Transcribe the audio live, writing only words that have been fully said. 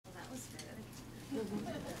That was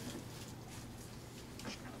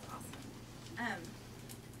awesome.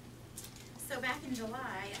 So back in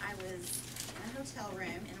July, I was in a hotel room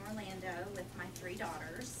in Orlando with my 3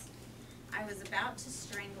 daughters. I was about to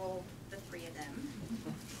strangle the 3 of them.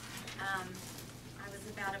 I was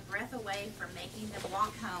about a breath away from making them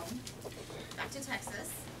walk home back to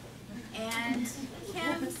Texas. And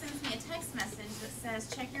Kim sends me a text message that says,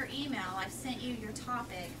 check your email, I've sent you your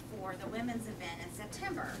topic for the women's event in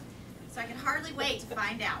September. So I could hardly wait to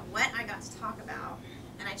find out what I got to talk about.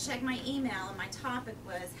 And I checked my email, and my topic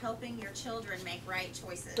was helping your children make right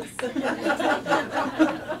choices. I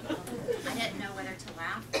didn't know whether to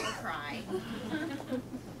laugh or cry. I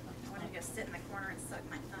wanted to go sit in the corner and suck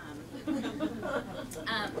my thumb.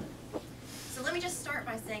 So let me just start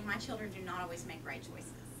by saying my children do not always make right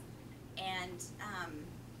choices. And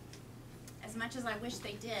as much as I wish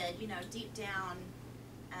they did, you know, deep down,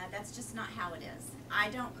 that's just not how it is. I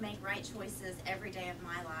don't make right choices every day of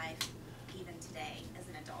my life, even today as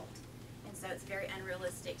an adult. And so it's very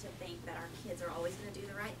unrealistic to think that our kids are always going to do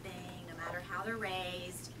the right thing, no matter how they're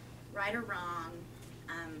raised, right or wrong.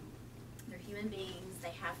 They're human beings,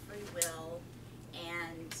 they have free will,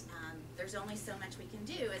 and there's only so much we can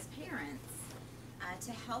do as parents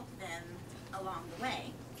to help them along the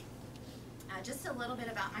way. Just a little bit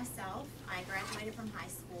about myself. I graduated from high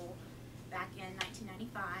school back in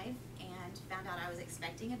 1995 and found out I was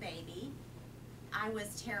expecting a baby. I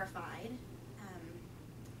was terrified.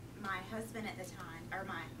 My husband at the time, or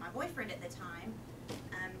my boyfriend at the time,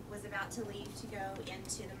 was about to leave to go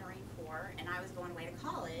into the Marine Corps, and I was going away to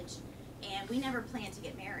college, and we never planned to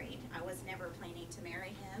get married. I was never planning to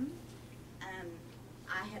marry him.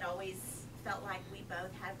 I had always felt like we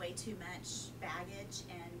both had way too much baggage,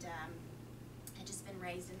 and had just been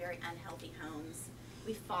raised in very unhealthy homes.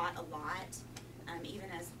 We fought a lot,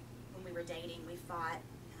 even as when we were dating, we fought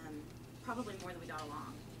probably more than we got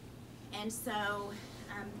along. And so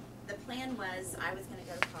the plan was I was going to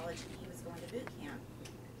go to college and he was going to boot camp.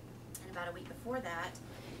 And about a week before that,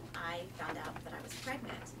 I found out that I was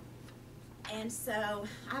pregnant. And so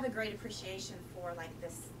I have a great appreciation for like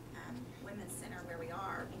this women's center where we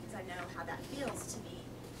are, because I know how that feels to be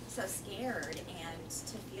so scared and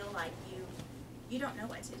to feel like you don't know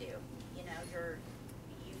what to do. You know,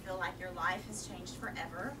 you feel like your life has changed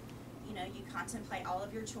forever. You know, you contemplate all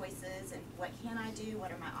of your choices and what can I do,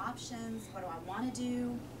 what are my options, what do I want to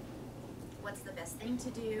do, what's the best thing to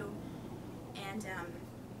do. And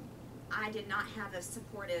I did not have a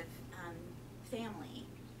supportive family.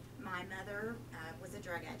 My mother was a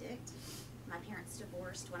drug addict. My parents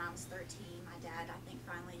divorced when I was 13. My dad, I think,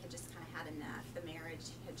 finally had just kind of had enough. The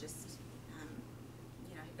marriage had just,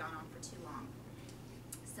 you know, had gone on for too long.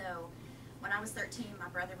 So when I was 13, my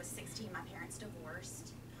brother was 16, my parents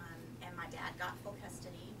divorced, and my dad got full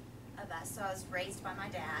custody of us. So I was raised by my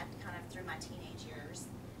dad kind of through my teenage years.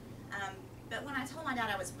 But when I told my dad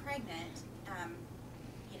I was pregnant,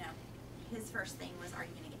 you know, his first thing was, are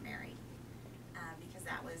you going to get married? Because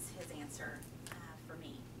that was his answer for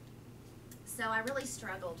me. So I really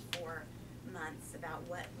struggled for months about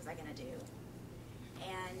what was I going to do.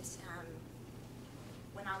 And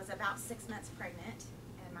when I was about 6 months pregnant,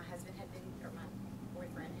 and my husband had been, or my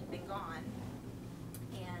boyfriend had been gone,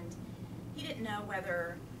 and he didn't know what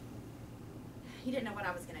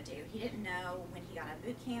I was going to do. He didn't know when he got out of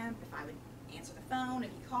boot camp, if I would answer the phone, if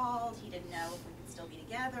he called. He didn't know if we could still be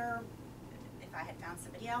together, if I had found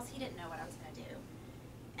somebody else. He didn't know what I was going to do.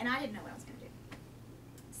 And I didn't know what I was going to do.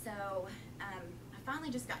 So I finally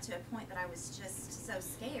just got to a point that I was just so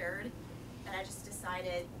scared that I just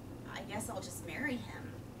decided, I guess I'll just marry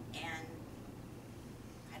him. And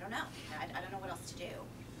I don't know. I don't know what else to do.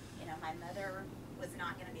 You know, my mother was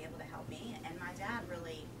not going to be able to help me, and my dad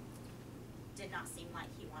really did not seem like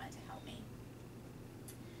he wanted to help me.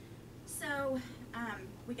 So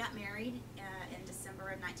we got married in December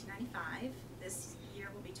of 1995. This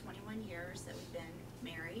year will be 21 years that we've been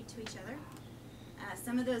married to each other.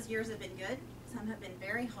 Some of those years have been good. Some have been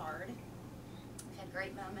very hard. We've had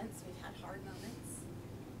great moments. We've had hard moments.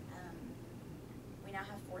 We now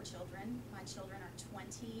have 4 children. My children are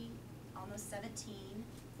 20, almost 17,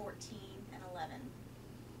 14, and 11.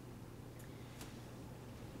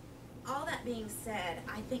 All that being said,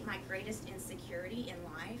 I think my greatest insecurity in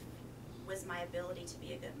life was my ability to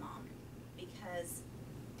be a good mom, because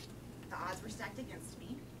the odds were stacked against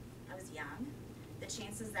me. I was young. The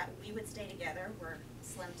chances that we would stay together were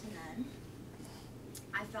slim to none.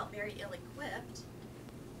 I felt very ill-equipped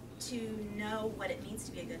to know what it means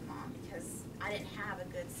to be a good mom, because I didn't have a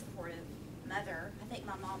good supportive mother. I think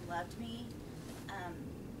my mom loved me,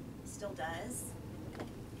 still does,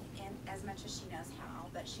 and as much as she knows how.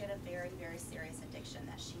 but she had a very, very serious addiction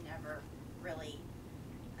that she never really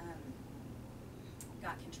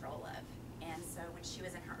got control of. And so when she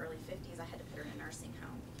was in her early 50s, I had to put her in a nursing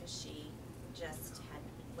home because she just had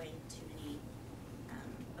way too many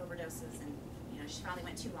overdoses, and she finally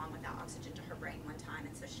went too long without oxygen to her brain one time,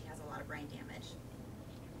 and so she has a lot of brain damage.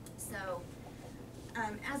 So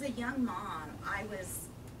as a young mom, I was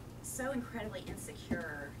so incredibly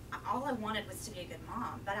insecure. All I wanted was to be a good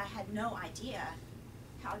mom, but I had no idea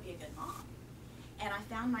how to be a good mom. And I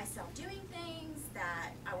found myself doing things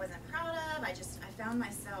that I wasn't proud of. I found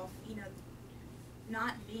myself,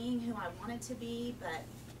 not being who I wanted to be, but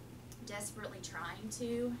desperately trying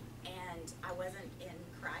to. And I wasn't in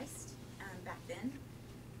Christ back then.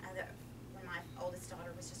 When my oldest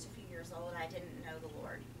daughter was just a few years old, I didn't know the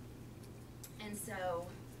Lord. And so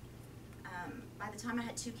by the time I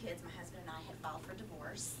had 2 kids, my husband and I had filed for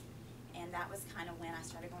divorce. And that was kind of when I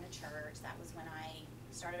started going to church. That was when I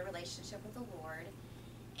started a relationship with the Lord.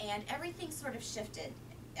 And everything sort of shifted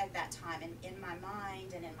at that time in my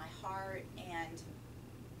mind and in my heart. And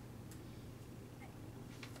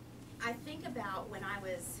I think about when I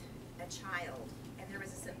was a child, and there was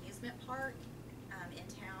this amusement park in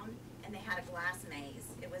town, and they had a glass maze.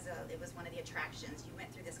 It was one of the attractions. You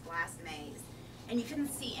went through this glass maze, and you couldn't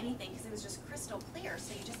see anything because it was just crystal clear.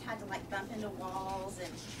 So you just had to like bump into walls,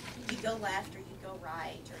 and you'd go left or you'd go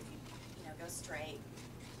right, or you'd go straight.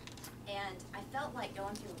 And I felt like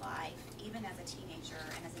going through life, even as a teenager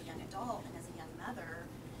and as a young adult and as a young mother,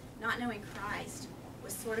 not knowing Christ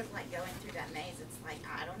was sort of like going through that maze. It's like,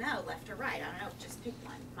 I don't know, left or right, I don't know, just pick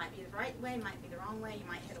one. Might be the right way, might be the wrong way, you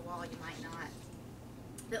might hit a wall, you might not.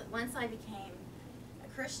 But once I became a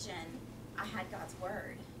Christian, I had God's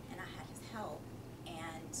Word, and I had His help,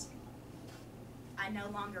 and I no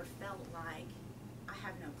longer felt like I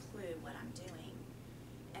have no clue what I'm doing.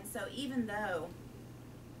 And so even though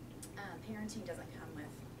parenting doesn't come with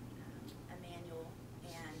a manual,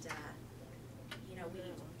 and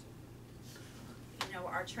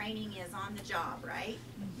our training is on the job, right?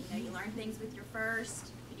 You learn things with your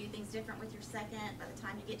first, you do things different with your second. By the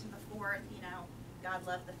time you get to the 4th, God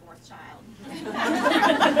loved the 4th child.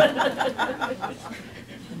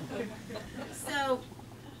 So,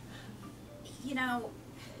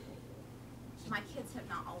 my kids have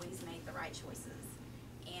not always made the right choices.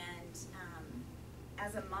 And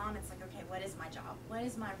as a mom, it's like, okay, what is my job? What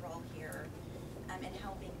is my role here in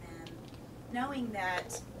helping them? Knowing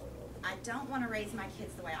that I don't want to raise my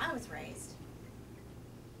kids the way I was raised,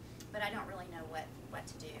 but I don't really know what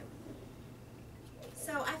to do.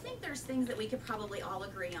 So I think there's things that we could probably all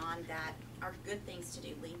agree on that are good things to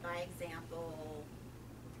do. Lead by example,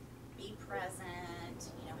 be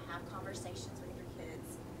present, have conversations with your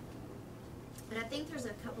kids. But I think there's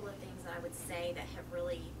a couple of things that I would say that have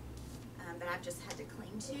really, that I've just had to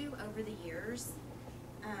cling to over the years.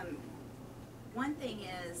 One thing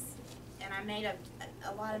is, and I made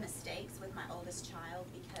a lot of mistakes with my oldest child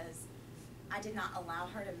because I did not allow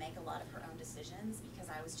her to make a lot of her own decisions because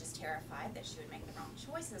I was just terrified that she would make the wrong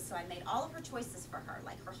choices. So I made all of her choices for her,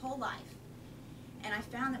 like her whole life. And I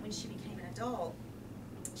found that when she became an adult,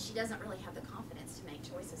 she doesn't really have the confidence to make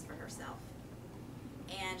choices for herself.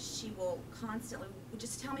 And she will constantly,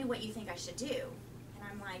 just tell me what you think I should do. And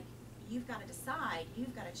I'm like, you've got to decide,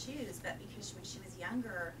 you've got to choose. But because when she was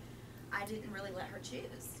younger, I didn't really let her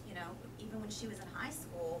choose. Even when she was in high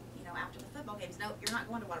school, after the football games, no, you're not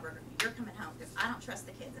going to Whataburger, you're coming home because I don't trust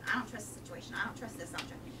the kids and I don't trust the situation, I don't trust this, I don't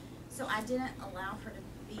trust. So I didn't allow her to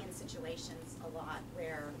be in situations a lot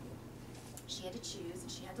where she had to choose and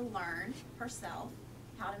she had to learn herself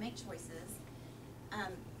how to make choices.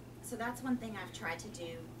 So that's one thing I've tried to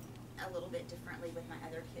do a little bit differently with my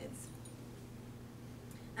other kids.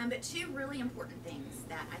 But 2 really important things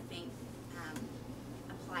that I think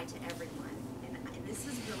apply to everyone, and this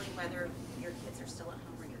is really whether your kids are still at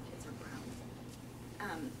home or your kids are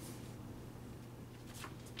grown.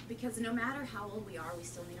 Because no matter how old we are, we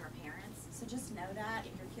still need our parents. So just know that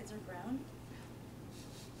if your kids are grown,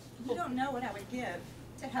 you don't know what I would give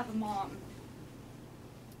to have a mom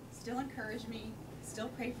still encourage me, still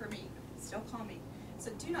pray for me, still call me.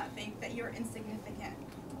 So do not think that you're insignificant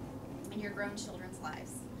in your grown children's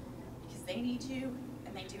lives, because they need you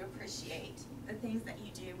and they do appreciate the things that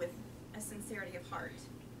you do with a sincerity of heart.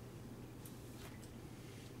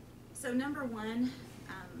 So number 1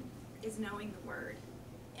 is knowing the Word.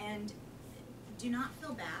 And do not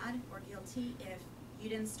feel bad or guilty if you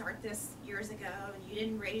didn't start this years ago and you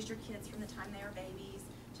didn't raise your kids from the time they were babies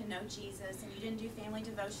to know Jesus, and you didn't do family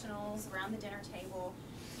devotionals around the dinner table.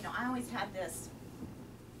 I always had this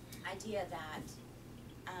idea that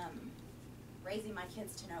raising my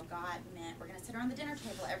kids to know God meant we're going to sit around the dinner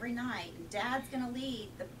table every night, and Dad's going to lead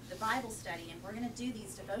the Bible study, and we're going to do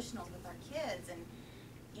these devotionals with our kids. And,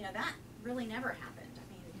 you know, that really never happened.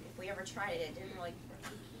 I mean, if we ever tried it, it didn't really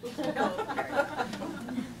go very well.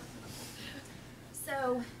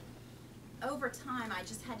 So over time, I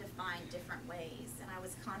just had to find different ways, and I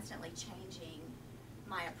was constantly changing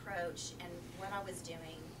my approach and what I was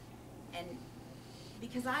doing. And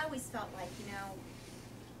because I always felt like, you know,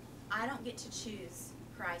 I don't get to choose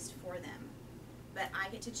Christ for them, but I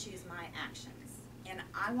get to choose my actions. And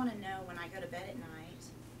I want to know when I go to bed at night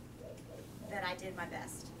that I did my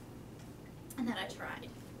best and that I tried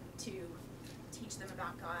to teach them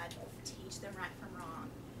about God, teach them right from wrong.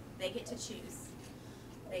 They get to choose.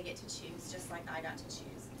 They get to choose just like I got to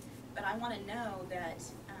choose. But I want to know that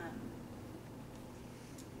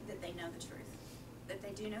that they know the truth, that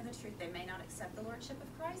they do know the truth. They may not accept the Lordship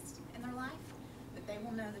of Christ in their life, but they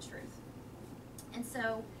will know the truth. And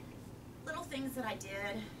so, little things that I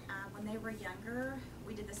did when they were younger,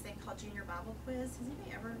 we did this thing called Junior Bible Quiz. Has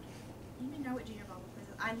anybody know what Junior Bible Quiz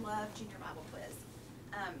is? I love Junior Bible Quiz.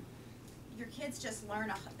 Your kids just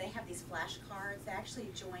learn, they have these flashcards. They actually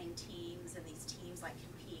join teams, and these teams like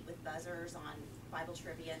compete with buzzers on Bible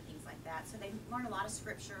trivia and things like that. So they learn a lot of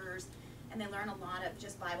scriptures, and they learn a lot of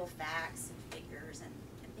just Bible facts and figures and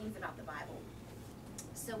things about the Bible.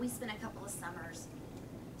 So we spent a couple of summers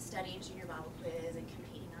studying Junior Bible Quiz and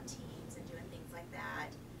competing on teams and doing things like that.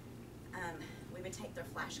 We would take their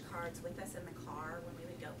flashcards with us in the car when we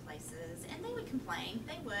would go places, and they would complain.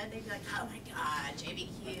 They would. They'd be like, "Oh my God,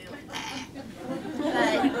 JBQ."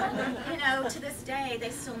 But, you know, to this day, they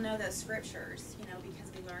still know those scriptures, you know, because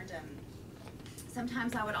we learned them.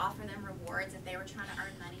 Sometimes I would offer them rewards if they were trying to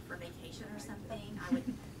earn money for vacation or something. I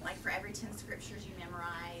would, like, for every 10 scriptures you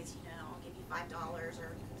memorize, you know, I'll give you $5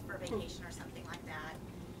 or for vacation or something like that.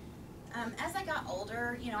 As I got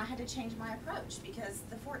older, you know, I had to change my approach because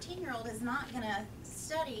the 14-year-old is not going to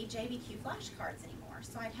study JBQ flashcards anymore.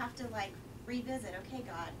 So I'd have to, like, revisit, okay,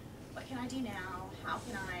 God, what can I do now? How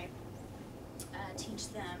can I teach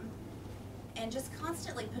them? And just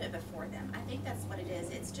constantly put it before them. I think that's what it is.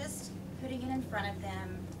 It's just putting it in front of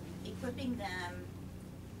them, equipping them.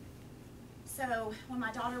 So when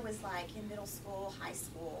my daughter was, like, in middle school, high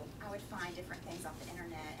school, I would find different things off the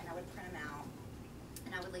internet, and I would print them out.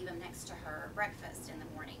 And I would leave them next to her breakfast in the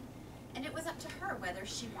morning. And it was up to her whether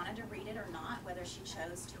she wanted to read it or not, whether she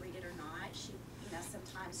chose to read it or not. She, you know,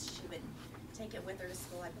 sometimes she would take it with her to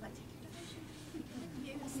school. I'd be like, take it with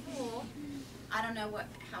you to school. I don't know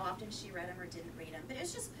how often she read them or didn't read them, but it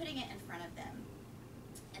was just putting it in front of them.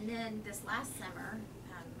 And then this last summer,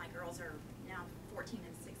 my girls are now 14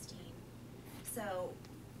 and 16. So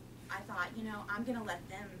I thought, you know, I'm going to let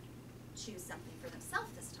them choose something for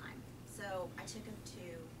themselves this time. So I took them to,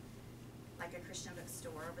 like, a Christian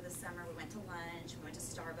bookstore over the summer. We went to lunch, we went to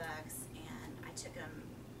Starbucks, and I took them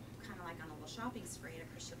kind of like on a little shopping spree at a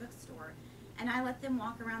Christian bookstore. And I let them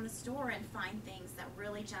walk around the store and find things that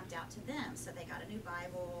really jumped out to them. So they got a new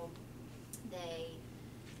Bible, they,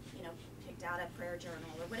 you know, picked out a prayer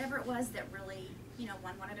journal or whatever it was that really, you know,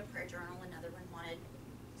 one wanted a prayer journal, another one wanted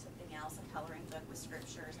something else, a coloring book with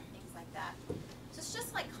scriptures and things like that. So it's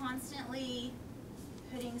just like constantly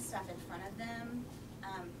putting stuff in front of them,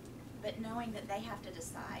 but knowing that they have to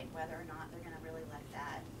decide whether or not they're going to really let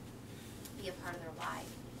that be a part of their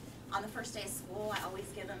life. On the first day of school, I always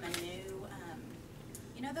give them a new,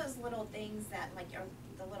 you know, those little things that, like, are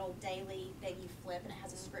the little daily thing you flip and it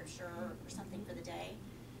has a scripture or something for the day.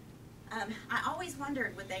 I always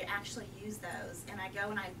wondered, would they actually use those? And I go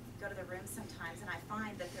to the room sometimes, and I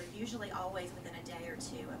find that they're usually always within a day or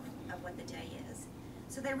two of what the day is.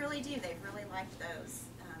 So they really do. They really like those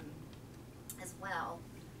as well.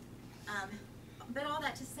 But all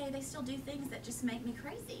that to say, they still do things that just make me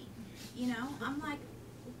crazy. You know, I'm like,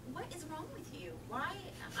 what is wrong with you? Why?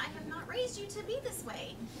 I have not raised you to be this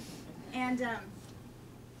way. And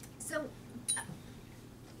so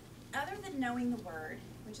other than knowing the Word,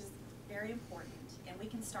 which is very important, and we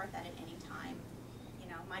can start that at any time. You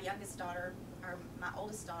know, my youngest daughter, or my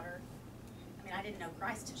oldest daughter, I mean, I didn't know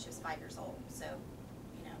Christ until she was 5 years old. So,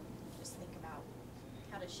 you know, just think about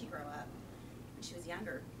how did she grow up when she was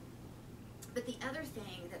younger. But the other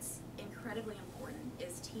thing that's incredibly important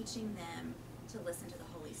is teaching them to listen to the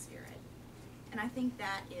Holy Spirit. And I think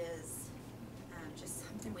that is just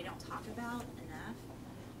something we don't talk about enough.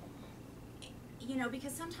 You know,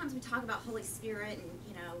 because sometimes we talk about Holy Spirit and,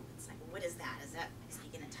 you know, it's like, well, what is that? Is that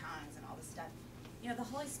speaking in tongues and all this stuff? You know, the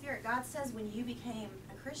Holy Spirit, God says when you became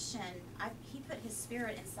a Christian, He put His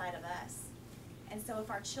Spirit inside of us. And so if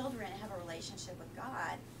our children have a relationship with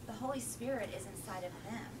God, the Holy Spirit is inside of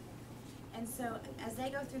them. And so as they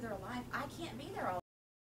go through their life, I can't be there all